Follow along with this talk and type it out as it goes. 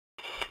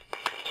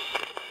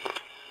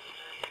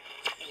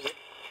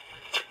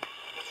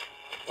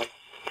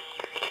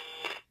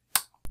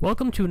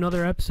Welcome to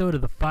another episode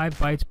of the 5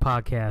 Bytes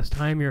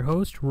Podcast. I am your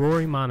host,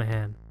 Rory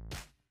Monahan.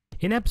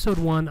 In episode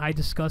 1, I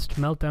discussed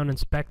Meltdown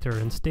Inspector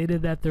and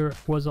stated that there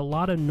was a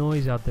lot of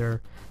noise out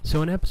there,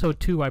 so in episode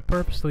 2 I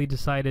purposely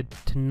decided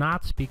to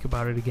not speak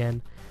about it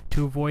again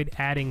to avoid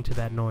adding to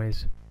that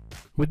noise.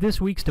 With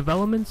this week's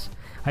developments,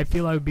 I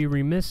feel I would be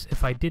remiss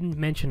if I didn't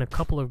mention a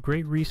couple of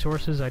great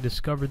resources I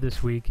discovered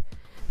this week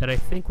that I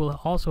think will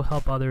also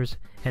help others,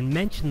 and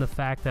mention the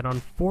fact that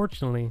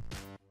unfortunately,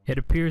 it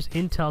appears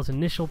Intel's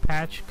initial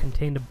patch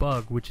contained a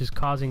bug which is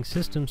causing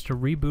systems to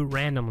reboot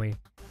randomly.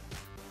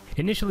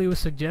 Initially it was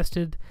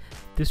suggested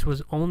this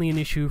was only an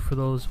issue for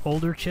those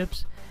older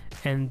chips,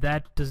 and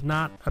that does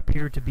not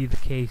appear to be the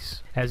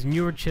case, as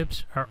newer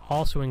chips are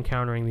also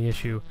encountering the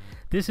issue.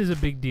 This is a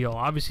big deal.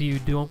 Obviously you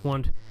don't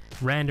want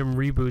random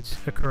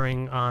reboots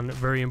occurring on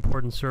very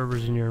important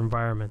servers in your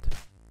environment.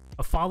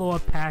 A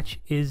follow-up patch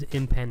is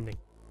impending.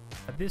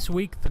 This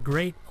week, the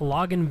great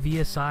Login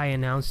VSI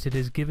announced it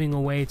is giving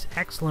away its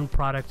excellent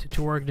product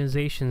to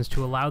organizations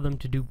to allow them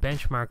to do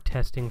benchmark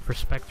testing for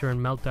Spectre and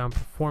Meltdown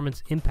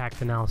performance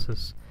impact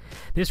analysis.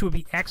 This would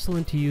be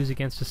excellent to use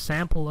against a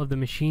sample of the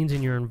machines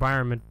in your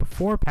environment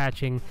before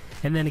patching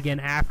and then again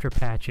after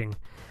patching.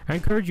 I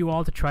encourage you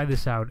all to try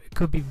this out. It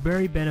could be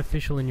very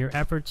beneficial in your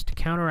efforts to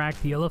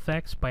counteract the ill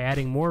effects by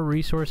adding more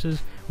resources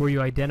where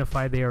you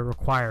identify they are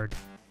required.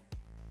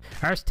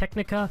 Ars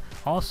Technica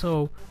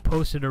also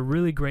posted a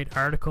really great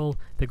article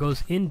that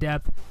goes in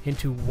depth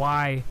into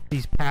why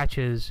these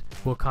patches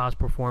will cause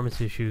performance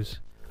issues.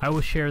 I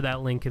will share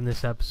that link in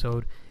this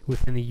episode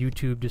within the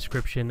YouTube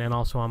description and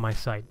also on my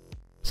site.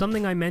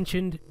 Something I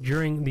mentioned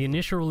during the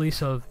initial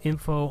release of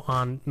info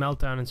on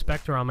Meltdown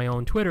Inspector on my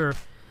own Twitter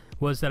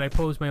was that I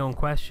posed my own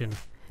question.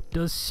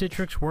 Does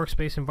Citrix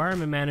Workspace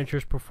Environment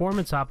Manager's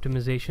performance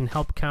optimization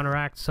help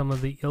counteract some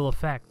of the ill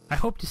effect? I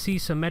hope to see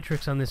some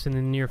metrics on this in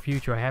the near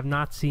future. I have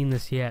not seen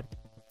this yet.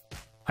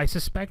 I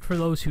suspect for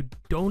those who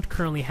don't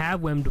currently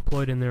have WEM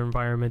deployed in their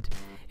environment,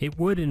 it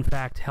would in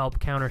fact help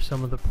counter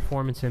some of the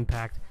performance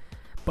impact,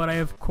 but I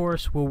of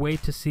course will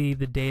wait to see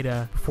the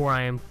data before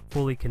I am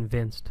fully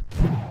convinced.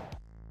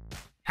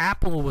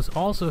 Apple was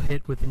also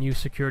hit with a new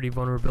security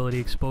vulnerability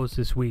exposed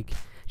this week,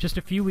 just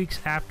a few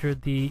weeks after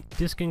the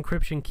disk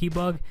encryption key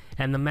bug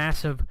and the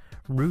massive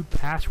root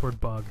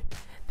password bug.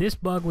 This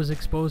bug was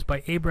exposed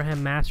by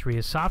Abraham Masri,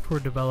 a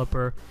software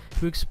developer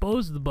who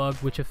exposed the bug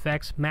which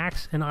affects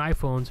Macs and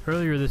iPhones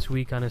earlier this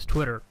week on his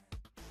Twitter.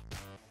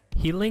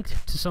 He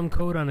linked to some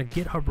code on a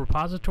GitHub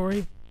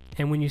repository,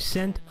 and when you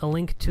sent a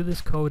link to this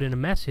code in a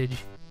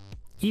message,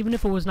 even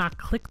if it was not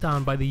clicked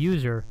on by the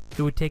user,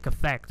 it would take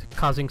effect,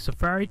 causing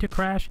Safari to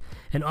crash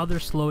and other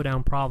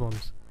slowdown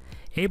problems.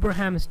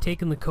 Abraham has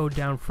taken the code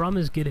down from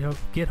his GitHub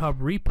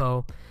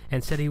repo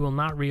and said he will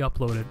not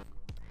re-upload it.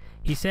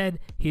 He said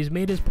he has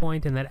made his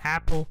point and that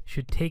Apple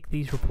should take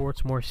these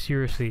reports more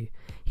seriously.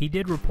 He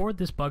did report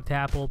this bug to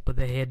Apple, but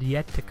they had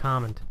yet to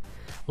comment.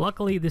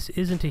 Luckily, this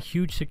isn't a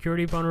huge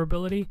security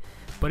vulnerability,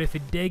 but if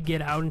it did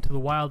get out into the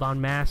wild en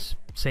masse,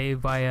 say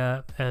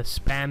via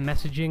spam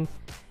messaging,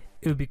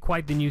 it would be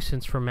quite the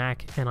nuisance for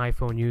Mac and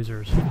iPhone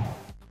users.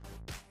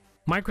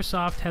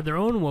 Microsoft had their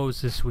own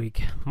woes this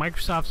week.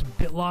 Microsoft's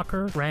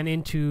BitLocker ran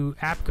into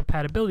app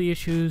compatibility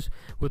issues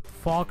with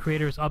Fall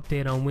Creator's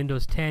update on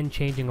Windows 10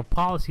 changing a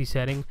policy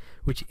setting,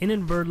 which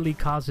inadvertently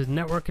causes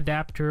network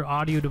adapter,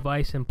 audio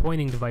device, and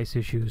pointing device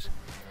issues.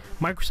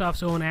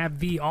 Microsoft's own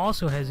AppV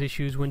also has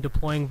issues when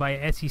deploying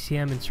via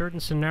SECM in certain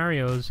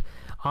scenarios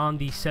on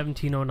the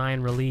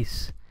 1709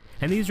 release.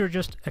 And these are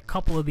just a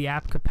couple of the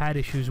app compat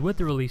issues with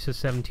the release of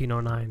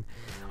 1709.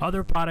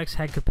 Other products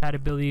had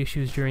compatibility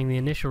issues during the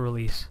initial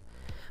release,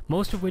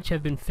 most of which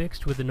have been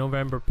fixed with the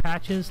November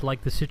patches,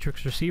 like the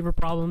Citrix receiver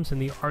problems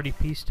and the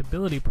RDP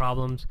stability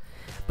problems,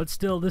 but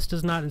still this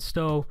does not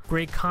instill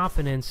great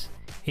confidence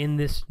in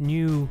this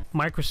new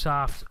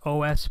Microsoft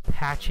OS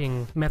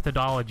patching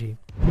methodology.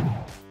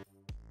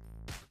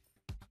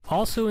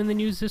 Also in the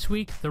news this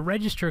week, the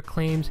Register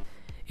claims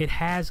it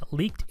has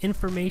leaked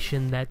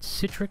information that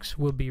Citrix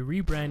will be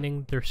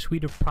rebranding their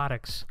suite of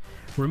products,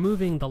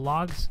 removing the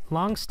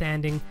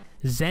long-standing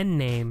Zen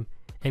name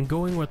and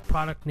going with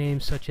product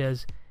names such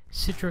as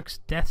Citrix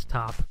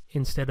Desktop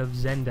instead of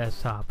Zen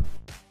Desktop.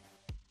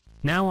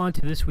 Now on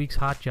to this week's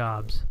hot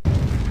jobs.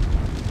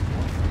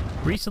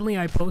 Recently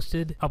I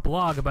posted a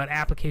blog about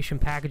application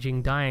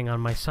packaging dying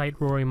on my site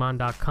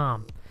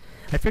rorymon.com.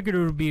 I figured it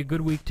would be a good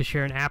week to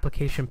share an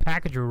application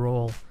packager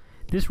role.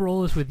 This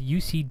role is with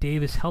UC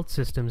Davis Health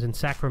Systems in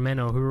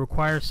Sacramento, who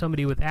requires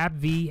somebody with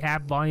AppV,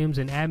 App Volumes,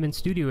 and Admin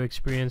Studio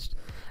experience,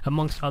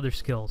 amongst other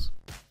skills.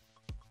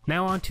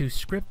 Now on to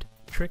script,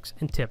 tricks,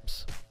 and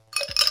tips.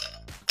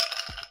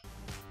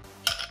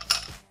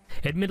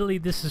 Admittedly,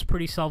 this is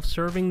pretty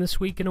self-serving this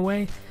week in a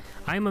way.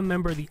 I am a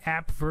member of the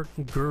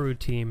AppVirt Guru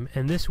team,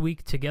 and this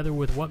week, together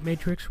with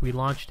WhatMatrix, we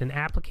launched an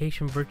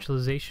application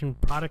virtualization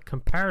product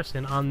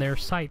comparison on their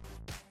site.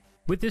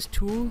 With this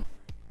tool,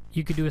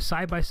 you could do a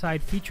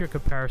side-by-side feature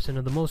comparison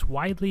of the most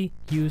widely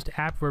used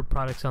AppVirt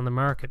products on the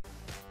market.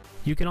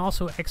 You can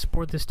also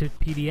export this to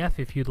PDF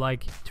if you'd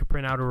like to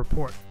print out a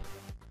report.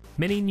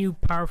 Many new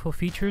powerful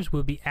features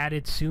will be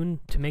added soon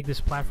to make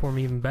this platform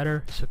even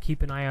better, so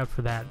keep an eye out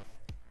for that.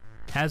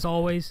 As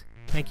always,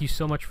 thank you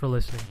so much for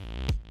listening.